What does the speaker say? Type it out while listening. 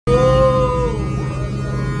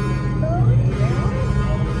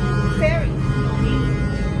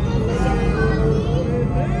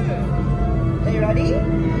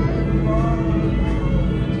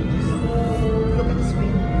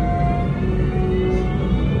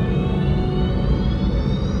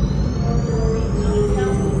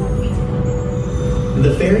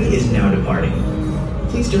now departing.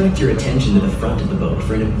 Please direct your attention to the front of the boat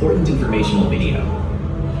for an important informational video.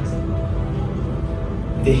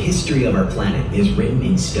 The history of our planet is written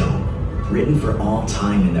in stone, written for all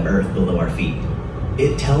time in the earth below our feet.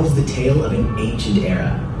 It tells the tale of an ancient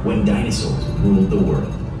era when dinosaurs ruled the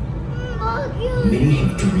world. Many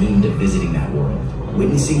have dreamed of visiting that world,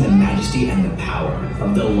 witnessing the majesty and the power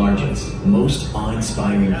of the largest, most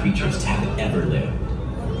awe-inspiring creatures to have ever lived.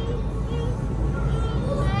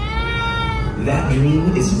 That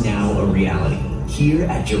dream is now a reality here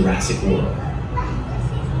at Jurassic World.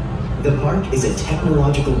 The park is a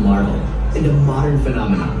technological marvel and a modern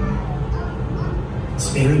phenomenon.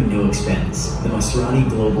 Sparing no expense, the Maserati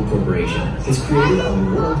Global Corporation has created a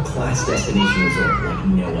world-class destination resort like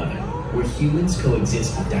no other, where humans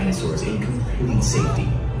coexist with dinosaurs in complete safety.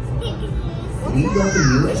 We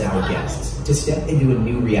welcome you as our guests to step into a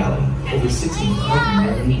new reality over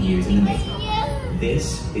 65 million years in the making.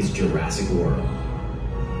 This is Jurassic World.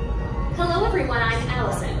 Hello everyone, I'm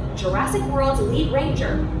Allison, Jurassic World's lead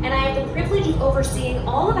ranger, and I have the privilege of overseeing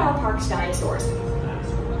all of our park's dinosaurs.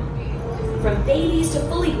 From babies to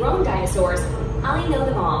fully grown dinosaurs, I know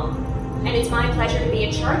them all. And it's my pleasure to be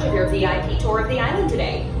in charge of your VIP tour of the island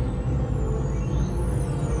today.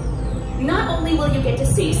 Not only will you get to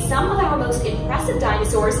see some of our most impressive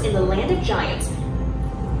dinosaurs in the land of giants,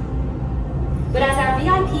 but as our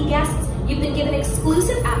VIP guests, you've been given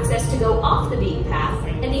exclusive access to go off the beaten path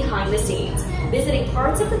and behind the scenes, visiting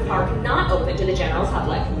parts of the park not open to the general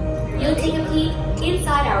public. You'll take a peek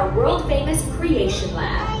inside our world-famous Creation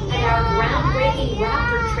Lab and our groundbreaking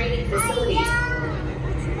raptor training facilities,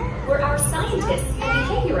 where our scientists and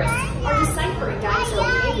behaviorists are deciphering dinosaur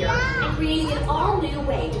behavior and creating an all-new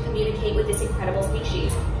way to communicate with this incredible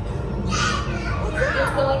species.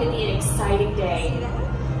 It's going to be an exciting day,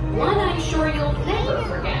 one I'm sure you'll never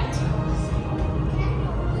forget.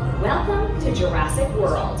 Welcome to Jurassic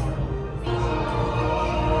World.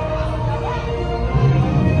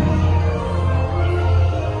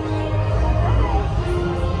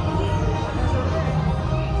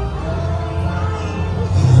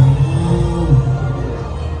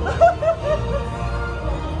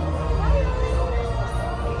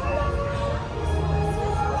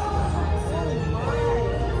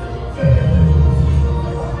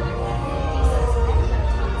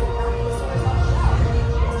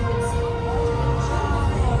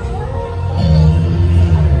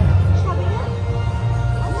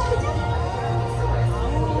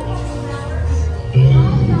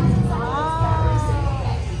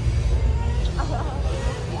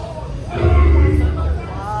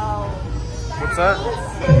 What's that?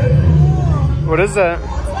 What is that?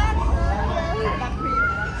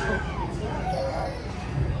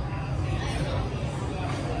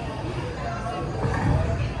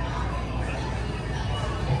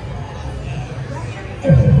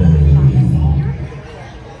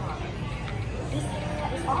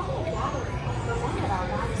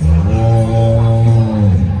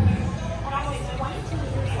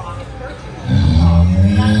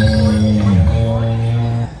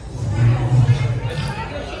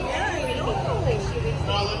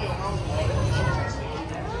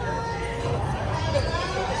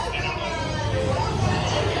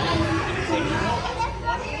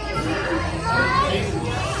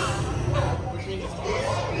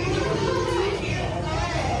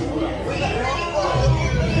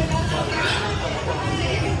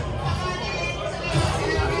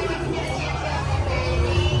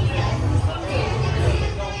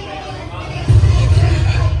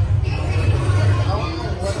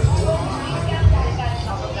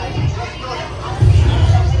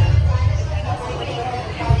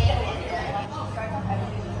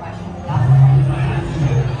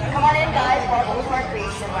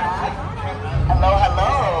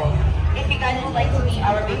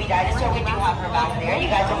 dinosaur. We do have her back there. You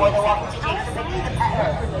guys are more than welcome to take some pictures and pet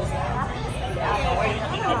her.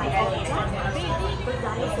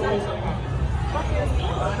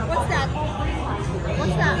 What's that?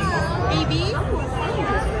 What's that? Baby?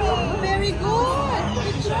 Very good.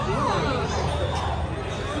 Good job.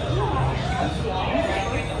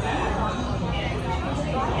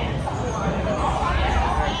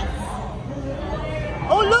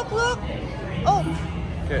 Oh, look, look. Oh.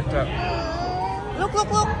 Okay, tap. Look,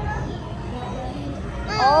 look, look.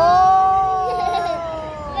 Oh.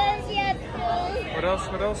 What else?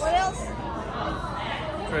 What else? What else?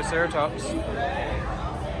 Triceratops.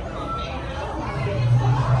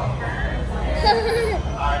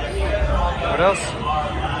 What else?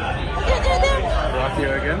 There.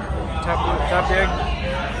 Brachio again. Tap the egg.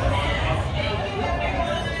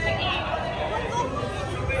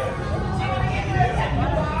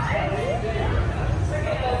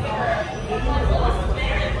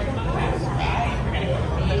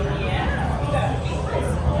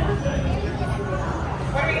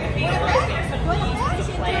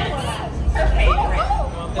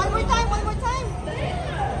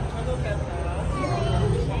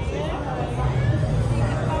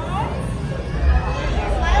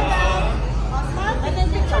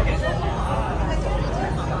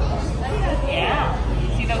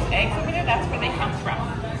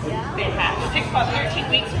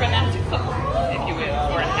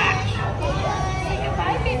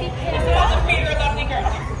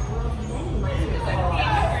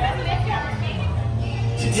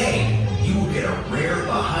 Today, you will get a rare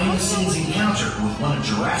behind-the-scenes encounter with one of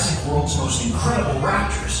Jurassic World's most incredible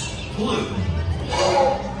raptors, Blue.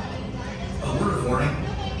 A word of warning,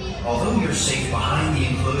 although you're safe behind the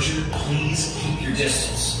enclosure, please keep your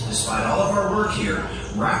distance. Despite all of our work here,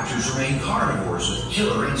 raptors remain carnivores with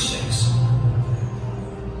killer instincts.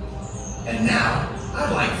 And now,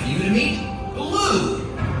 I'd like for you to meet Blue.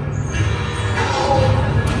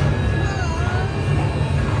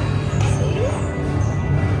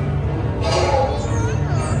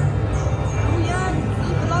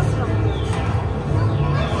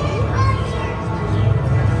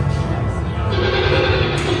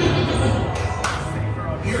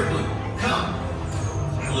 Here, Blue, come.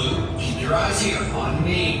 Blue, keep your eyes here on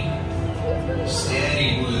me.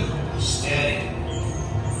 Steady, Blue, steady.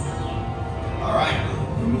 All right, Blue,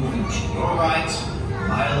 we're moving to your right,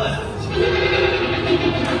 my left.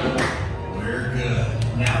 We're good.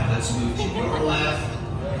 Now let's move to your left,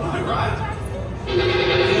 my right. Good,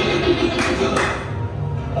 good.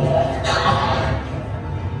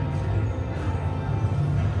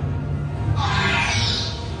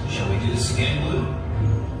 Shall we do this again, Blue?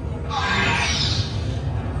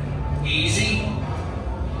 Easy.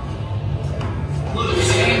 Blue,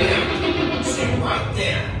 stay there. Stay right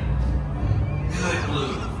there. Good,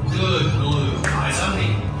 Blue. Good, Blue. Eyes on me.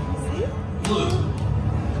 Blue.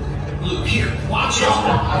 Blue, here. Watch out.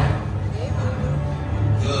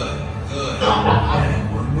 Good, good.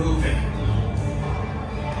 And we're moving.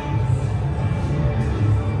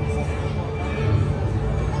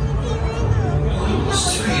 Blue, this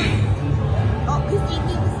is for you. Oh, he's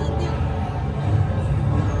eating, he's eating.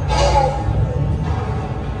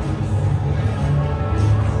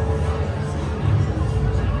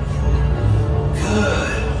 Good.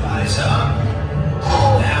 Eyes up.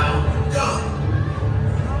 Now, go.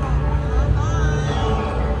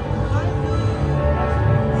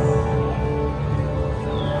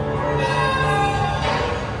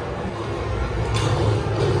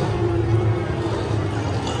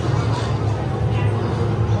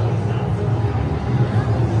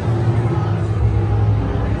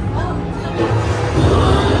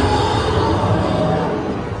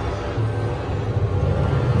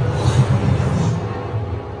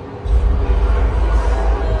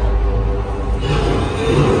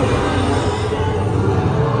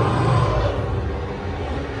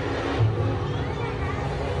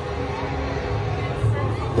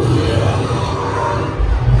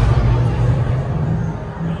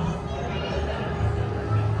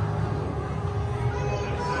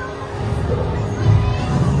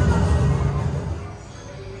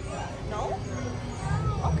 No?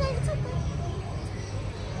 Okay, it's okay.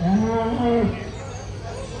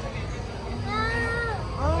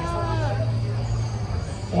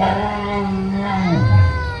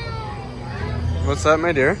 What's that,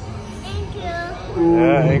 my dear? Thank you.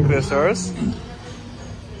 Yeah, Ankylosaurus.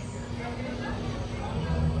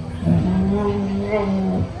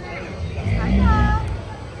 Yeah,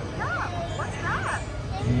 what's that?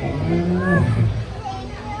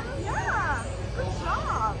 Yeah, good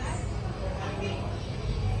job.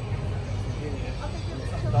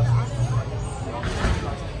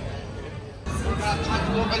 We're gonna touch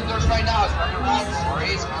a little bit thirst right now. It's from your rats.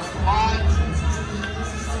 Sorry, come on.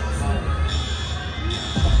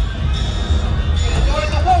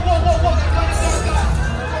 Whoa, whoa, whoa, whoa, they're going to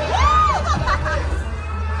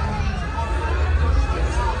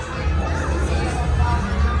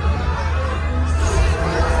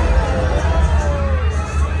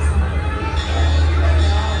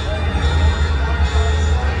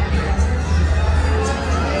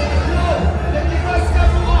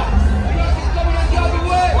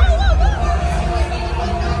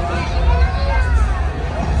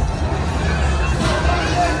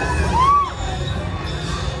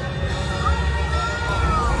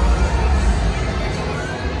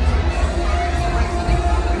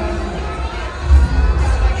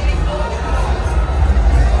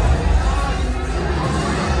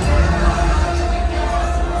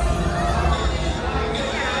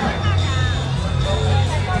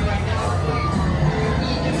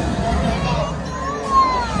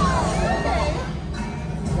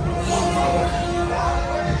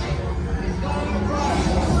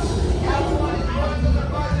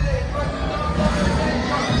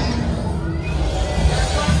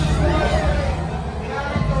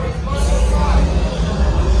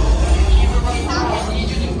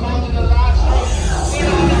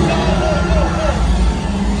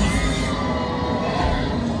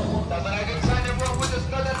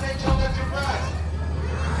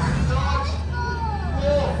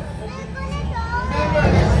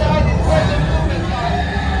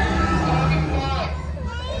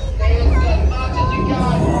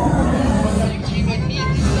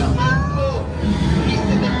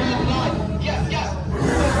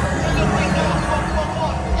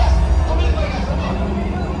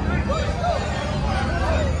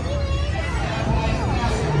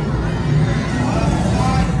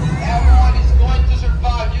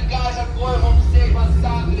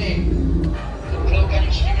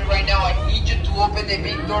the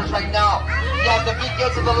big doors right now. Yes, the big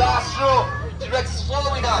gates of the last room. T-Rex is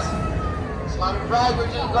following us. So I'm right, we're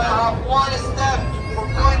just gonna have one step. We're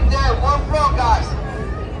going there, one row, guys.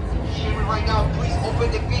 Hear me right now, please open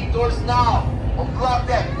the big doors now. Unblock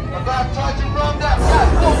them. I'm gonna try to run them. Yes,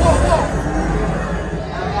 whoa, whoa, whoa.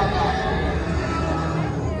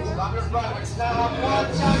 So I'm right, we're just gonna have one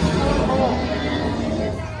chance to go home.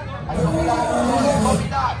 I don't think I have to copy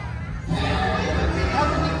that.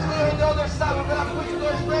 Everything clear on the other side. We're gonna push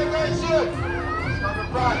doors very, very soon. It's on the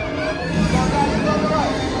right. It's on the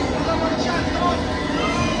right. One more chance. Come on.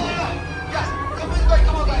 Yes. Come this way.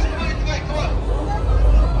 Come on, guys. Come on this way. Come on.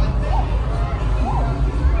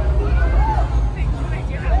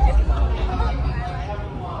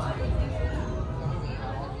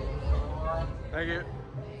 Thank you.